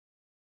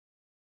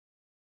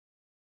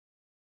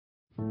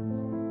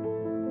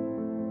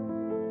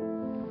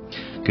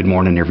Good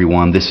morning,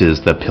 everyone. This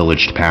is the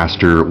Pillaged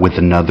Pastor with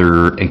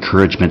another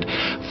encouragement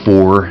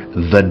for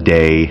the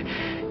day,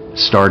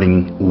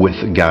 starting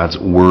with God's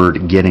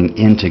Word, getting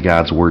into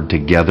God's Word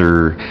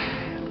together.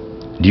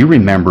 Do you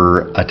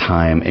remember a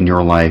time in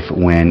your life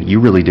when you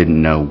really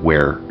didn't know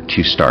where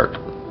to start?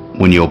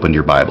 When you opened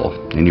your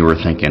Bible and you were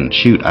thinking,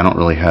 shoot, I don't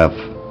really have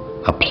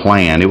a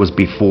plan. It was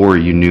before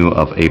you knew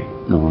of a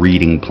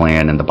reading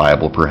plan in the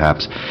Bible,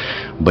 perhaps,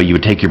 but you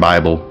would take your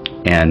Bible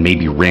and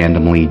maybe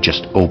randomly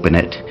just open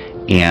it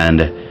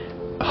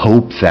and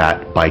hope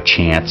that by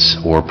chance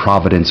or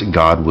providence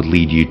God would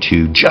lead you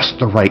to just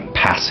the right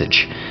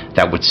passage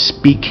that would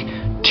speak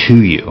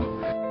to you.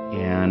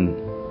 And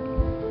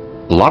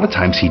a lot of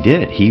times he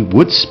did. He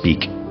would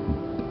speak,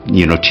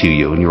 to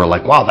you, and you were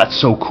like, wow, that's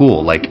so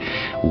cool. Like,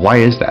 why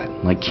is that?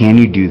 Like, can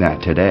you do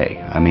that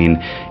today? I mean,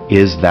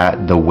 is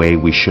that the way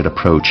we should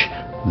approach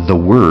the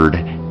Word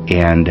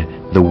and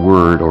the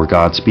Word, or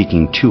God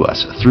speaking to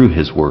us through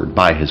His Word,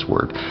 by His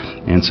Word?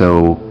 And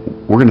so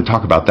we're going to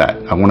talk about that.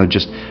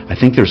 I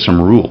think there's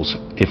some rules.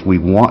 If we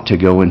want to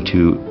go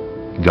into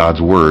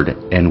God's Word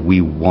and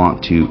we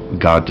want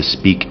God to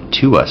speak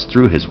to us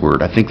through His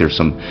Word, I think there's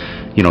some,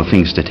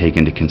 things to take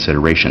into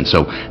consideration.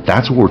 So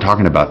that's what we're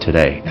talking about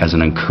today as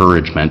an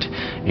encouragement.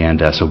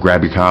 And so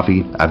grab your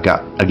coffee. I've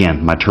got,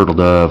 again, my Turtle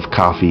Dove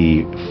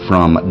coffee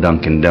from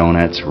Dunkin'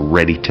 Donuts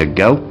ready to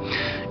go.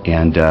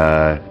 And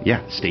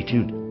stay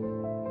tuned.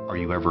 Are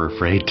you ever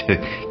afraid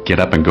to get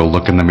up and go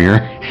look in the mirror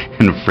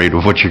and afraid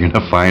of what you're going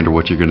to find or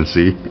what you're going to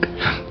see?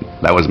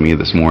 That was me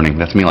this morning.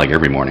 That's me like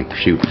every morning.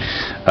 Shoot.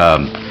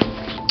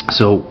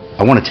 So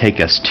I want to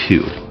take us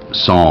to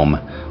Psalm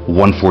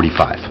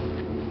 145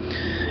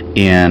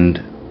 and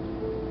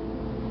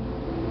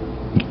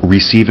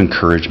receive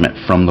encouragement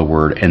from the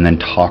Word, and then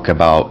talk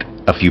about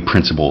a few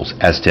principles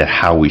as to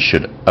how we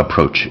should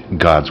approach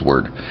God's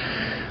Word.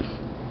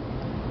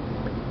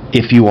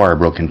 If you are a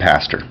broken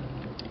pastor,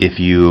 if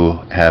you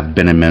have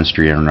been in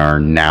ministry and are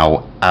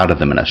now out of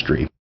the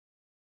ministry,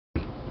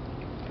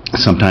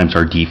 sometimes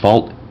our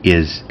default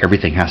is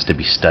everything has to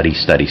be study,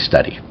 study,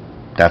 study.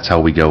 That's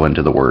how we go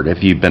into the Word.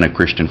 If you've been a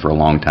Christian for a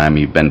long time,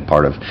 you've been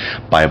part of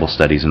Bible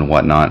studies and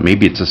whatnot,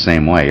 maybe it's the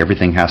same way.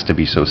 Everything has to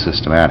be so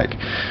systematic.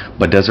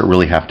 But does it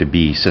really have to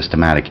be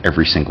systematic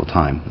every single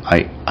time?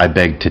 I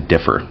beg to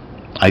differ.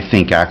 I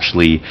think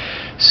actually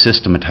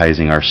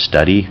systematizing our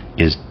study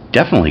is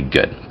definitely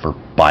good for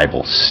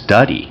Bible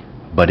study,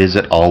 but is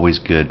it always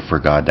good for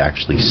God to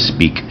actually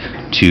speak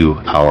to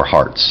our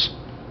hearts?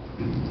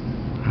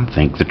 I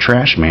think the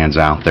trash man's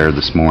out there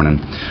this morning.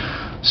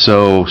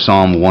 So,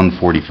 Psalm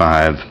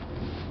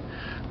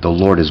 145, the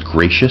Lord is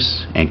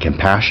gracious and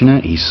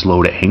compassionate. He's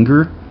slow to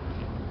anger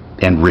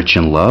and rich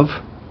in love.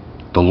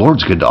 The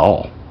Lord's good to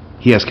all.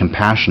 He has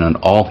compassion on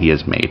all He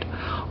has made.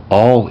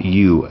 All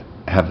you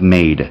have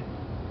made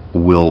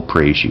will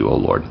praise you, O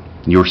Lord.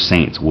 Your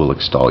saints will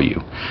extol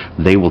you.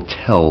 They will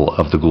tell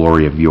of the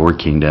glory of your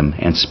kingdom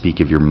and speak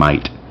of your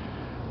might,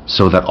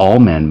 so that all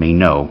men may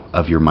know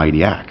of your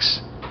mighty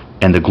acts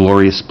and the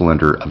glorious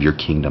splendor of your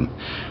kingdom.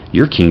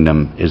 Your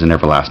kingdom is an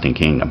everlasting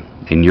kingdom,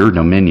 and your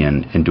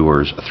dominion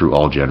endures through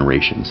all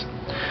generations.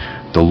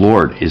 The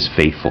Lord is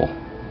faithful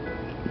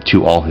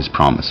to all His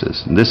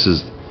promises. And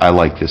I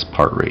like this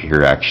part right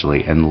here,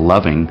 actually, and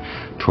loving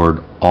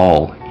toward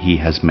all He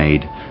has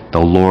made. The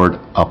Lord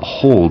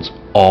upholds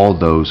all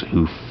those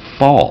who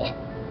fall.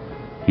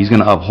 He's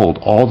going to uphold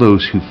all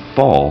those who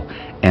fall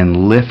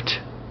and lifts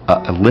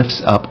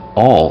up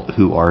all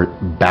who are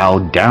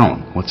bowed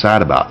down. What's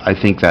that about? I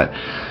think that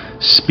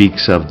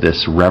speaks of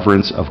this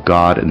reverence of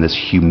God and this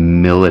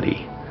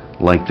humility.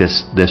 Like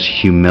this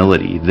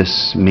humility.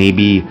 This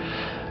maybe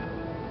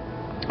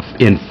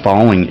in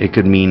falling, it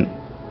could mean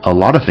a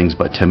lot of things,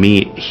 but to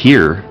me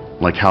here,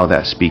 like how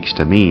that speaks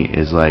to me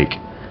is like,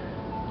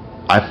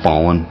 I've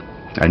fallen.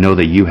 I know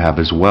that you have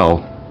as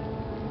well.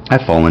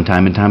 I've fallen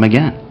time and time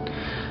again.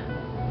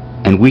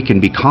 And we can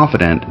be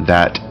confident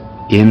that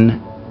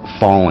in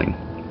falling,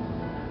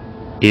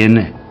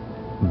 in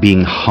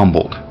being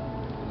humbled,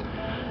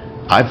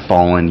 I've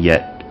fallen,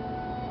 yet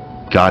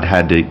God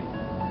had to,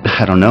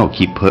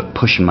 keep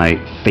pushing my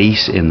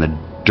face in the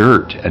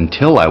dirt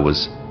until I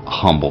was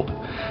humbled.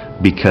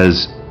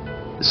 Because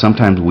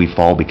sometimes we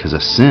fall because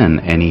of sin,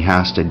 and He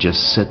has to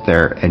just sit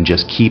there and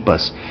just keep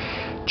us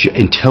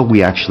until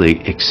we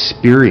actually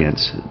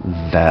experience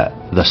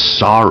the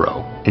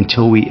sorrow,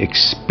 until we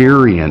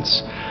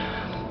experience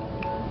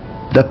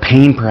the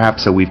pain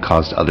perhaps that we've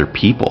caused other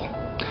people,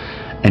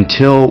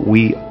 until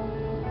we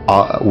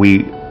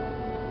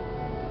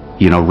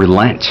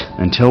relent,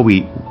 until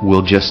we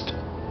will just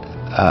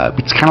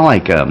it's kind of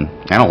like I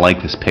don't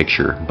like this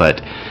picture,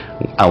 but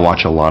I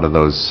watch a lot of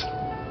those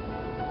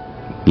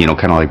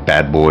kind of like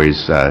Bad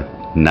Boys,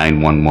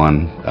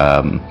 911,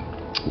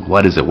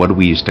 what is it, what do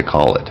we used to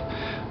call it?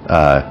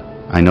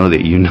 I know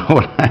that you know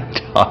what I'm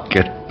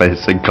talking about.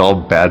 It's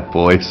called Bad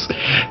Boys.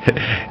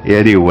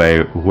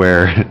 Anyway,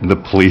 where the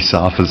police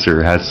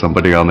officer has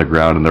somebody on the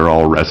ground and they're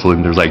all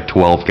wrestling. There's like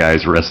 12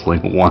 guys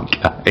wrestling one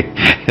guy.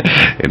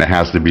 And it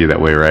has to be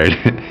that way, right?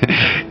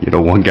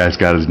 One guy's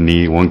got his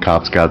knee, one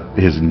cop's got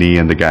his knee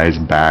in the guy's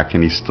back,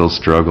 and he's still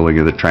struggling,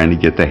 and they're trying to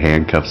get the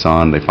handcuffs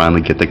on. They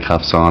finally get the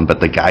cuffs on, but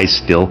the guy's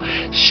still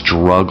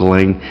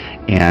struggling,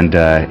 and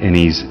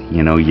he's,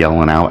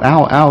 yelling out,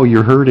 "Ow, ow,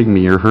 you're hurting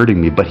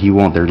me, but he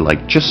won't. They're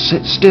like, "Just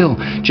sit still,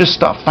 just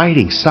stop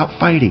fighting.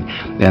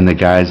 And the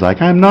guy's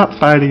like, "I'm not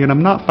fighting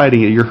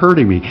it, you're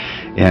hurting me."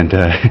 And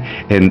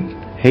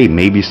hey,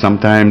 maybe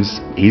sometimes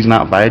he's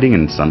not fighting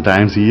and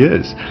sometimes he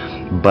is.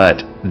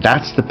 But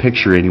that's the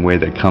picture anyway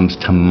that comes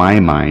to my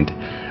mind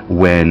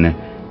when,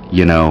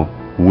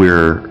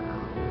 we're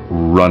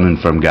running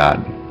from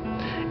God.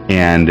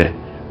 And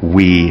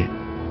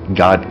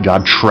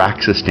God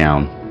tracks us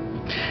down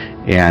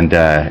and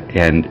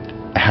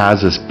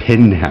has us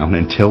pinned down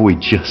until we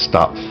just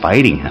stop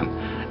fighting him,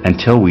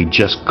 until we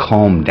just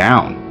calm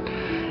down.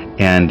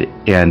 And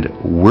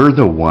we're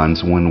the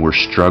ones, when we're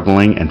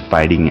struggling and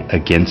fighting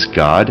against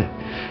God,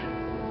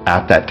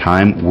 at that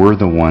time, we're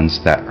the ones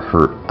that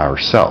hurt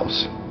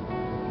ourselves.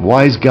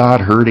 Why is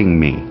God hurting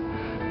me?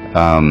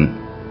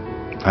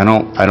 I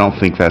don't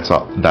think that's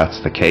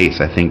the case.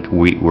 I think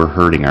we're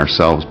hurting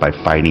ourselves by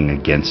fighting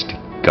against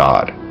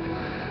God.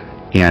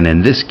 And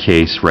in this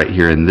case, right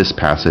here in this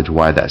passage,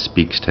 why that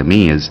speaks to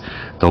me is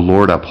the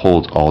Lord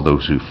upholds all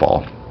those who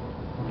fall,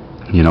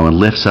 and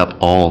lifts up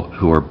all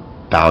who are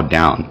bowed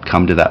down,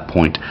 come to that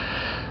point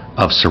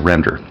of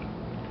surrender.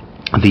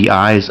 The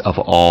eyes of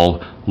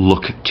all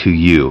look to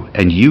you,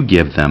 and you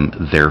give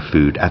them their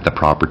food at the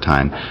proper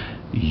time.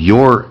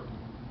 You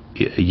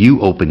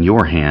open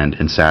your hand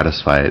and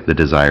satisfy the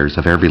desires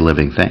of every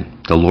living thing.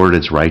 The Lord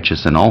is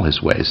righteous in all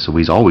his ways, so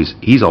he's always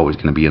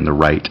going to be in the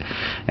right.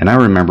 And I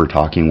remember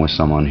talking with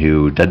someone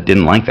who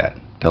didn't like that.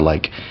 They're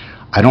like,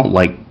 I don't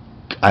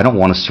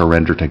want to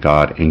surrender to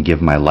God and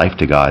give my life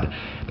to God,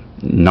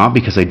 not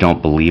because I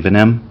don't believe in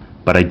him,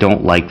 but I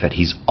don't like that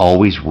he's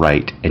always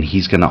right and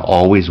he's going to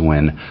always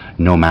win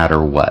no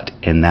matter what.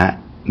 And that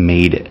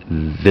made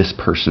this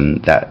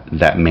person,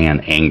 that man,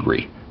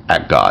 angry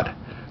at God.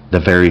 The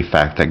very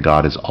fact that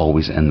God is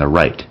always in the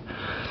right.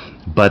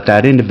 But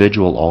that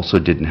individual also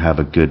didn't have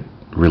a good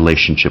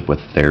relationship with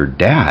their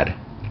dad.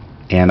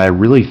 And I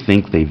really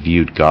think they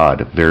viewed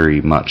God very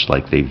much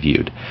like they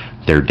viewed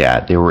their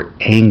dad. They were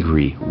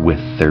angry with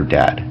their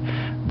dad.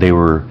 They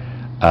were,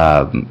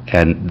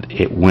 and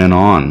it went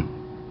on.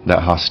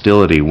 That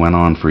hostility went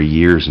on for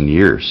years and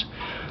years.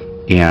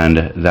 And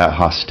that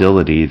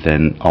hostility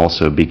then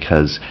also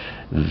because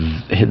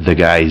the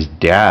guy's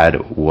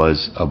dad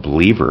was a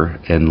believer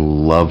and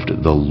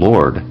loved the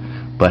Lord,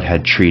 but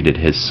had treated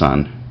his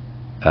son,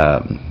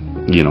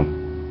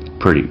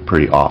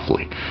 pretty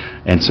awfully.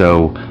 And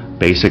so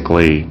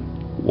basically,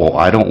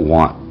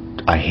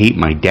 I hate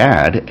my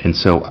dad, and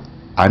so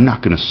I'm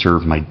not going to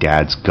serve my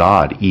dad's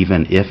God,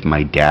 even if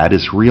my dad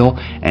is real,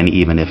 and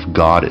even if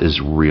God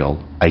is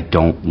real. I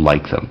don't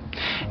like them.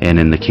 And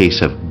in the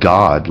case of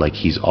God, like,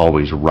 he's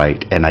always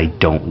right, and I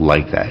don't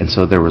like that. And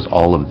so there was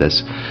all of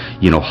this,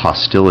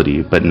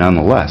 hostility, but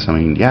nonetheless,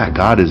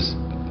 God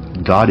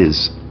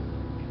is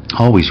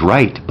always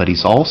right, but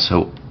he's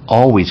also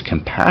always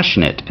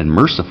compassionate and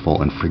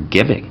merciful and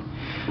forgiving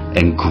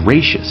and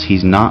gracious.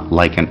 He's not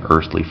like an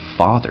earthly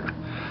father.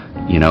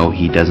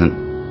 He doesn't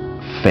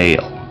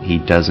fail. He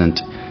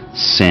doesn't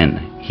sin.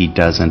 He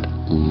doesn't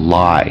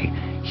lie.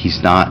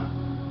 He's not,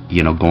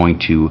 going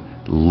to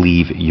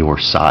leave your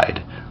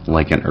side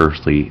like an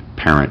earthly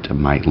parent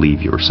might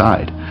leave your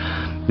side.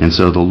 And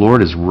so the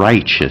Lord is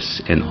righteous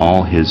in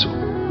all his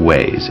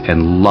ways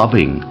and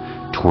loving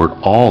toward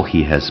all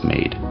he has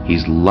made.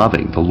 He's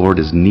loving. The Lord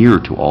is near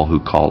to all who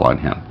call on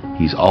him.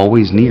 He's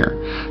always near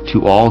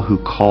to all who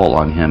call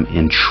on him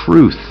in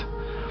truth.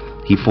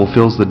 He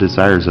fulfills the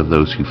desires of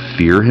those who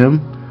fear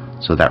him.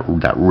 So that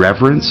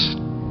reverence,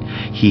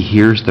 he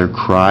hears their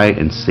cry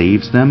and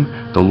saves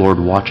them. The Lord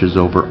watches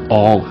over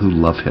all who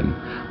love him,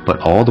 but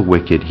all the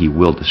wicked he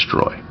will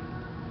destroy.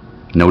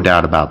 No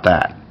doubt about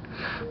that.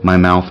 My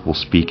mouth will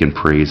speak in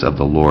praise of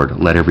the Lord.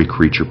 Let every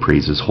creature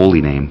praise his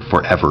holy name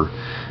forever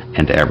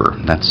and ever.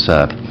 That's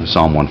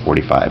Psalm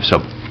 145.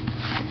 So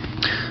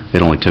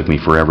it only took me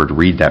forever to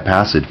read that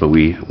passage, but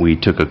we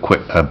took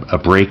a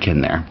break in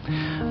there.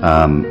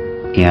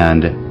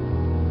 And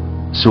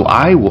so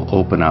I will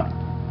open up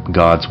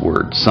God's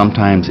word,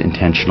 sometimes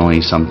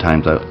intentionally,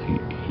 sometimes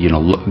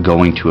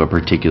going to a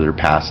particular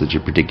passage, a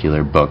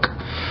particular book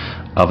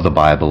of the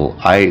Bible.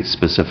 I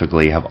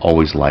specifically have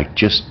always liked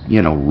just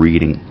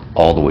reading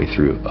all the way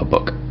through a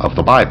book of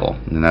the Bible,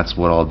 and that's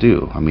what I'll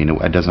do.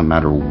 It doesn't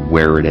matter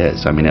where it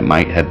is. It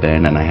might have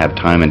been, and I have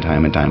time and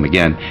time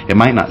again. It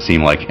might not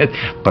seem like it,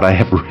 but I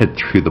have read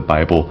through the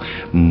Bible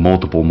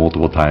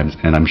multiple times,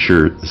 and I'm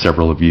sure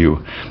several of you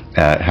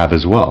have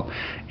as well.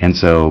 And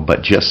so,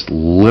 but just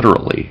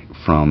literally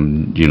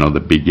from the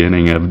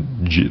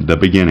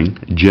beginning,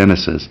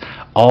 Genesis,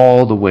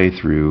 all the way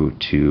through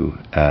to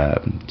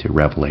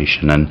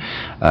Revelation, and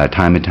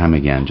time and time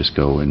again, just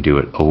go and do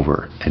it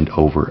over and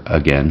over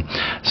again.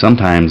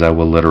 Sometimes I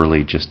will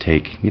literally just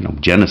take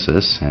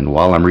Genesis, and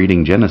while I'm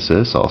reading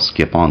Genesis, I'll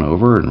skip on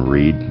over and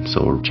read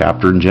a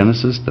chapter in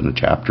Genesis, then a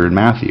chapter in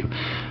Matthew,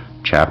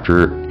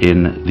 chapter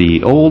in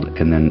the Old,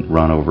 and then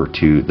run over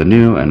to the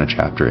New, and a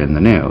chapter in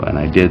the New. And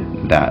I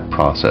did that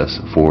process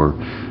for,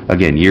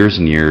 again, years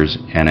and years,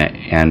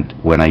 and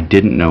when I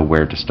didn't know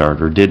where to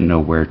start or didn't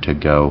know where to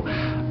go,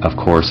 of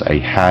course I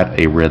had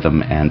a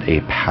rhythm and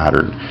a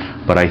pattern.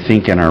 But I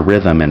think in our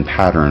rhythm and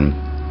pattern,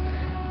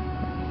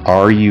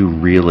 are you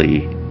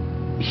really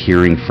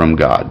hearing from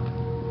God?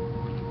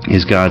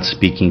 Is God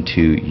speaking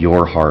to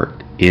your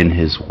heart in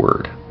His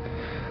Word?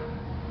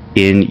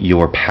 In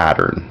your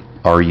pattern,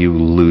 are you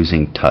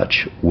losing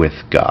touch with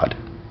God?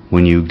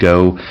 When you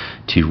go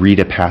to read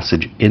a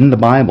passage in the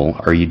Bible,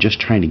 are you just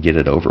trying to get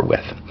it over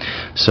with?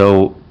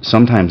 So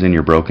sometimes in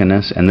your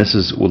brokenness, and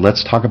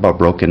let's talk about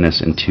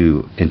brokenness in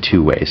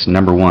two ways.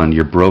 Number one,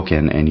 you're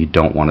broken and you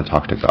don't want to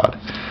talk to God.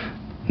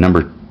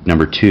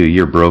 Number two,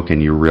 you're broken,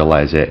 you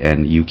realize it,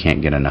 and you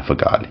can't get enough of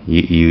God.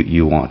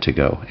 You want to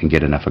go and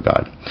get enough of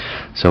God.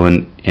 So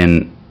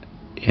in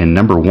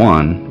number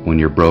one, when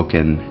you're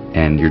broken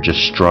and you're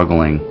just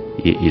struggling,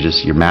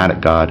 you're mad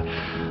at God.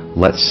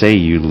 Let's say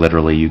you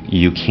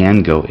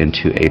can go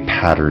into a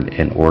pattern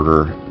in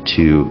order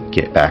to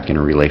get back in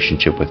a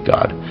relationship with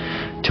God,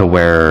 to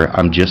where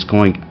I'm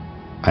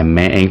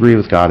angry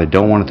with God, I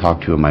don't want to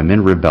talk to Him, I'm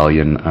in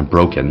rebellion, I'm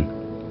broken,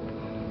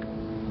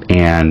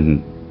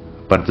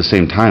 but at the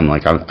same time,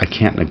 I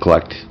can't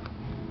neglect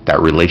that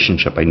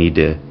relationship. I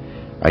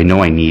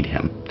know I need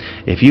Him.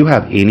 If you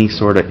have any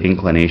sort of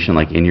inclination,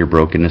 like in your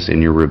brokenness,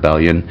 in your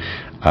rebellion,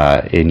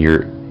 in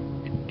your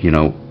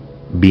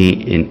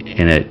being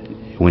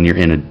when you're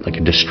in a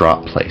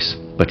distraught place,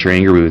 but you're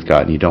angry with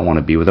God and you don't want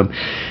to be with Him,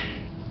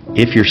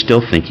 if you're still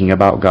thinking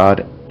about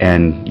God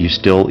and you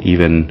still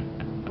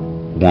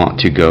even want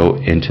to go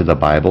into the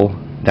Bible,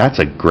 that's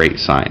a great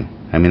sign.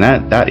 I mean,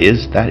 that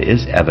is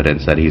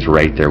evidence that He's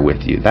right there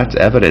with you. That's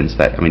evidence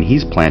that,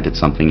 He's planted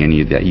something in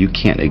you that you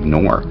can't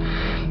ignore.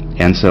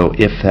 And so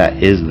if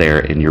that is there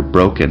and you're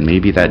broken,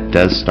 maybe that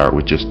does start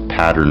with just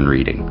pattern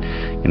reading,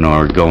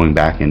 or going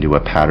back into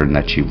a pattern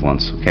that you've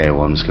once,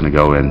 I'm just going to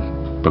go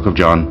in Book of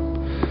John,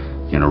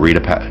 read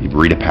a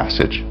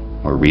passage,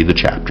 or read the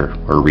chapter,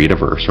 or read a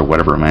verse, or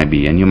whatever it might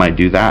be, and you might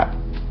do that.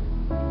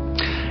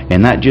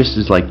 And that just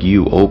is like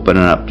you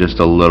opening up just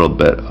a little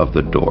bit of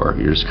the door.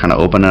 You're just kind of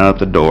opening up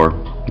the door.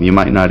 You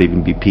might not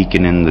even be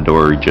peeking in the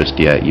door just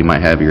yet. You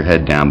might have your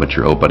head down, but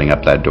you're opening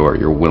up that door.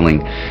 You're willing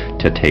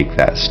to take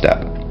that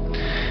step.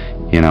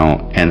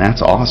 And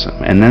that's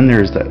awesome. And then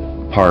there's that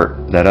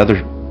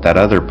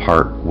other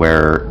part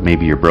where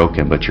maybe you're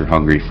broken, but you're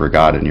hungry for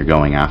God and you're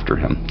going after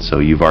Him. So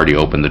you've already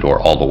opened the door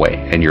all the way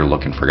and you're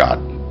looking for God.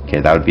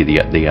 Okay, that would be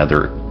the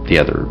other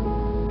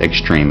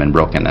extreme in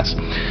brokenness.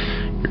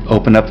 You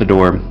open up the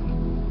door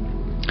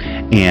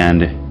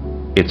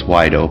and it's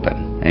wide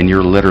open, and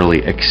you're literally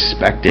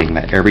expecting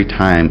that every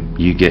time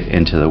you get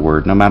into the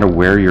Word, no matter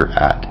where you're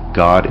at,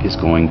 God is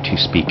going to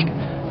speak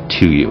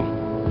to you.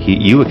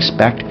 You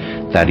expect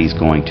that He's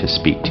going to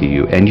speak to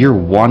you, and you're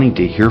wanting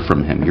to hear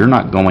from Him. You're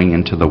not going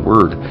into the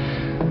Word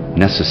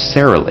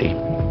necessarily.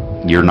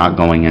 You're not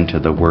going into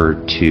the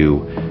Word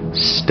to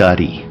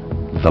study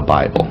the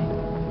Bible,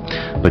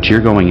 but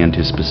you're going in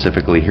to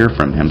specifically hear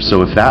from Him.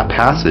 So if that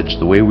passage,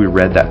 the way we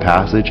read that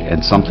passage,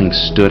 and something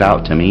stood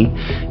out to me,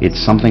 it's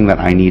something that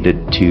I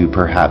needed to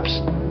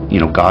perhaps,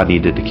 God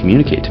needed to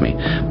communicate to me.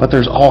 But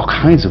there's all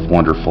kinds of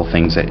wonderful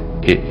things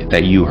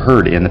that you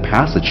heard in the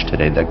passage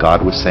today that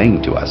God was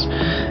saying to us.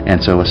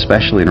 And so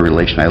especially in a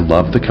relation, I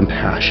love the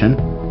compassion,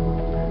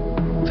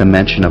 the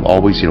mention of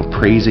always,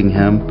 praising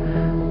Him.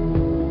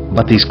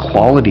 But these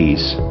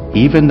qualities,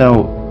 even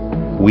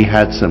though we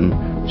had some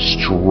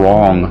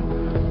strong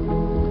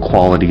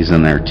qualities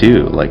in there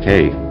too, like,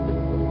 hey,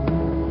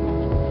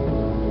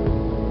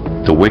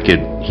 the wicked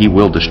He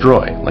will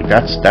destroy. Like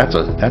that's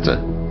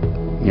a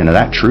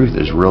that truth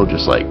is real,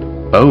 just like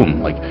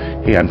boom, like,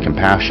 hey, I'm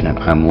compassionate,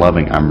 I'm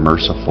loving, I'm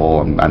merciful,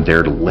 I'm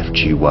there to lift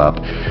you up,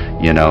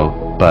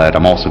 but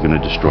I'm also going to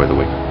destroy the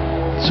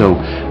wicked. So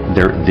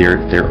there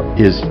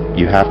is,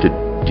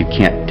 you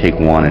can't take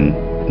one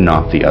and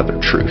not the other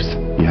truth.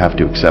 You have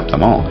to accept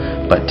them all.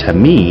 But to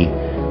me,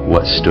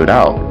 what stood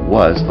out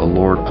was the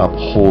Lord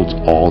upholds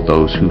all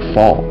those who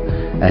fall,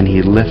 and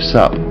He lifts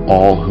up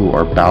all who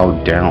are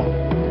bowed down.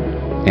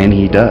 And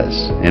He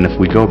does. And if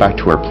we go back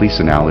to our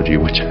police analogy,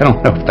 which I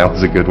don't know if that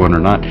was a good one or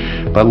not,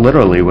 but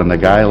literally when the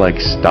guy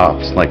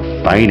stops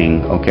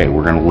fighting, okay,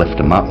 we're going to lift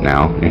him up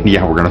now, and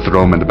yeah, we're going to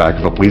throw him in the back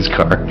of a police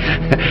car,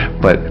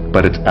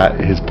 but it's at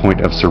his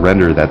point of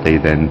surrender that they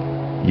then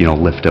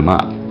lift him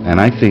up.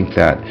 And I think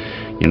that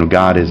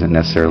God isn't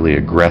necessarily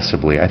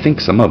aggressively. I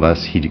think some of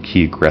us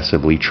He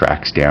aggressively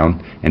tracks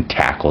down and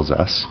tackles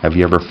us. Have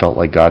you ever felt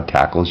like God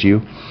tackles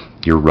you?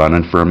 You're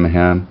running from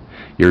Him,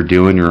 you're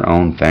doing your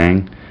own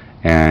thing,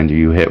 and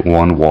you hit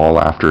one wall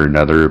after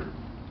another,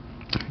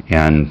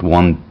 and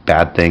one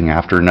bad thing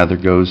after another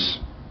goes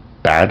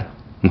bad,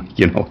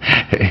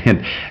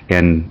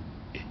 and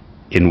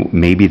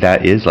maybe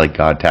that is like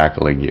God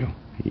tackling you,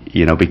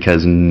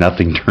 because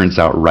nothing turns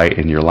out right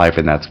in your life,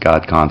 and that's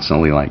God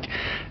constantly like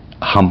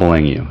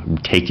humbling you,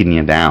 taking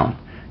you down,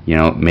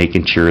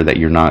 making sure that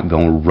you're not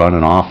going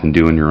running off and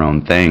doing your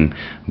own thing,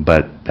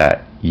 but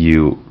that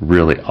you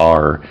really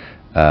are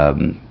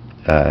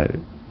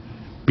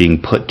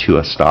being put to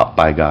a stop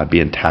by God,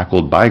 being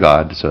tackled by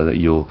God, so that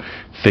you'll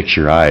fix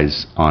your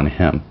eyes on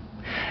Him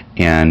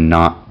and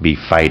not be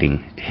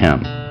fighting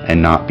Him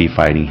and not be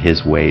fighting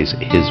His ways,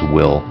 His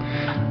will,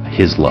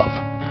 His love,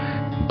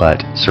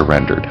 but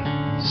surrendered.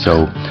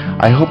 So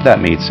I hope that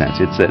made sense.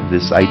 It's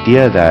this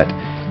idea that,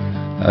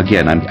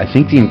 again, I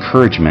think the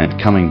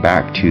encouragement coming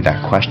back to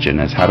that question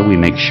is, how do we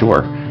make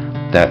sure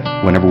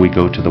that whenever we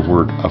go to the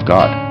Word of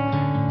God,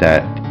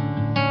 that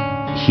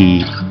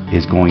He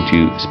is going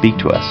to speak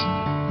to us?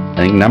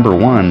 I think number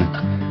one,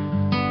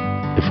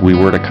 if we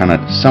were to kind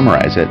of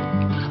summarize it,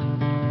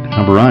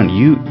 number one,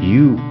 you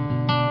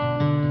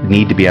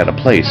need to be at a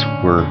place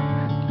where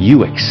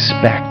you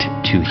expect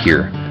to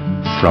hear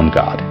from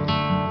God.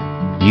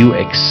 You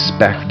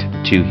expect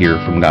to hear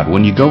from God.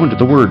 When you go into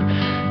the Word,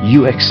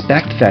 you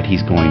expect that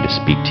He's going to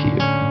speak to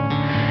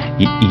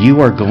you.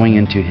 You are going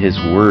into His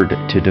Word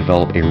to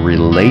develop a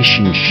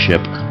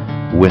relationship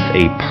with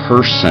a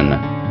person,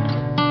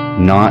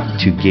 not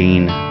to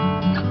gain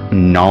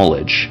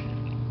knowledge.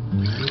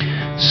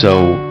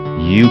 So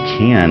you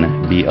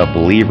can be a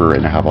believer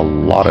and have a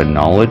lot of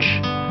knowledge,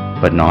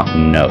 but not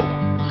know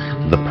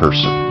the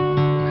person.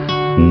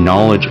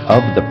 Knowledge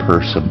of the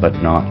person, but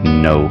not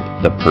know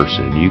the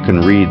person. You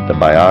can read the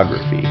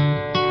biography,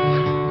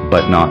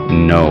 but not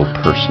know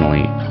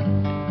personally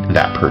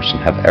that person,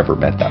 have ever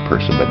met that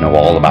person, but know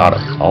all about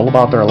it, all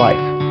about their life.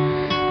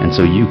 And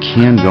so you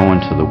can go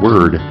into the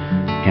Word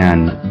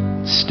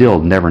and still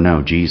never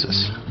know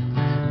Jesus.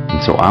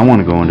 And so I want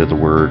to go into the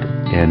Word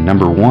and,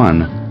 number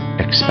one,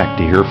 expect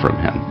to hear from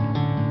Him.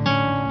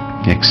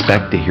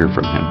 Expect to hear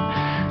from Him.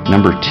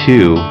 Number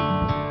two,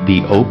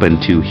 be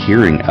open to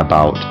hearing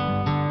about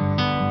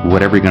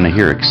whatever you're going to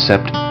hear.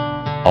 Accept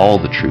all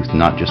the truth,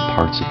 not just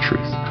parts of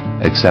truth.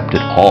 Accept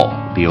it all.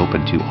 Be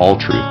open to all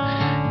truth.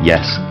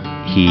 Yes,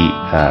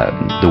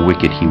 the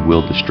wicked He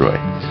will destroy.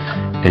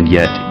 And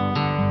yet,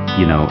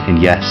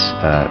 and yes,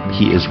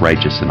 He is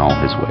righteous in all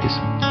His ways.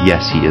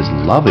 Yes, He is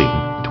loving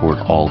toward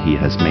all He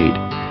has made.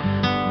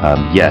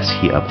 Yes,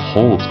 He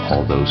upholds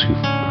all those who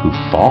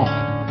fall.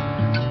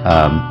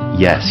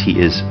 Yes, He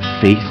is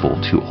faithful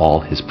to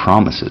all His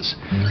promises.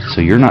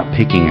 So you're not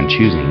picking and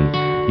choosing.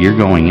 You're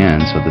going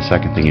in. So the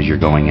second thing is, you're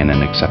going in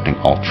and accepting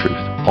all truth,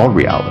 all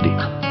reality.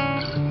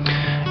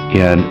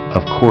 And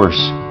of course,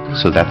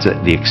 so that's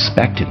the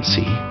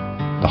expectancy,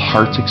 the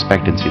heart's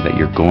expectancy that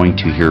you're going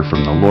to hear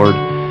from the Lord.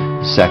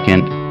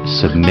 Second,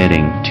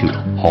 submitting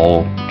to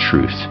all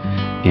truth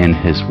in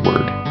His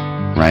Word,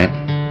 right?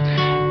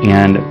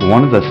 And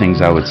one of the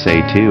things I would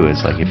say too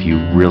is, like, if you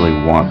really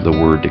want the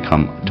Word to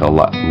come to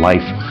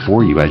life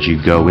for you as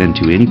you go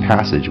into any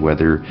passage,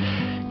 whether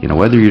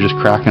you're just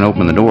cracking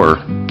open the door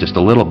just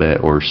a little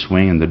bit or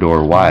swinging the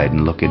door wide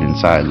and looking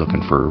inside,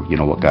 looking for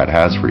what God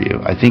has for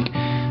you, I think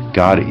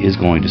God is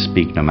going to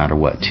speak no matter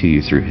what to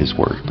you through His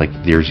Word. Like,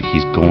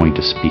 He's going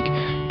to speak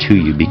to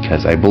you,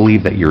 because I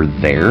believe that you're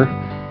there.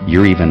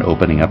 You're even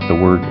opening up the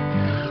Word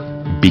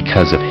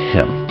because of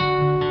Him.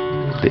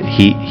 That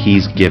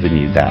He's given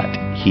you that.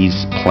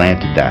 He's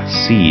planted that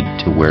seed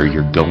to where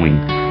you're going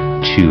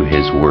to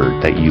His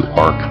Word, that you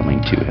are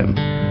coming to Him.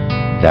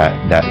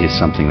 That is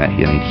something that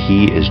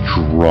He is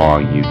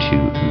drawing you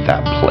to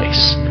that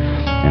place.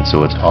 And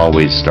so it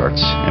always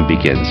starts and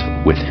begins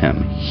with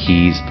Him.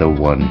 He's the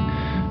one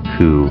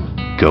who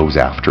goes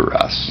after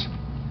us,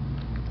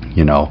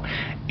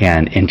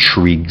 and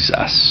intrigues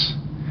us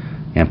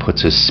and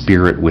puts His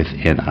Spirit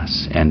within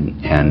us,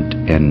 and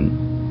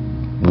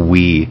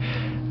we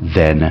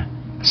then,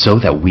 so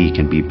that we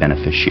can be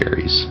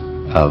beneficiaries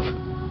of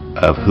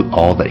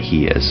all that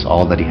He is,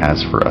 all that He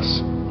has for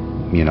us,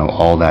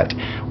 all that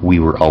we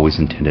were always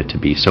intended to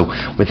be. So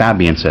with that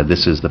being said,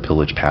 this is the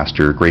Pillaged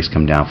Pastor. Grace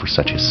come down for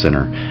such a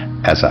sinner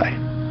as I,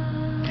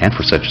 and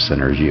for such a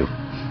sinner as you.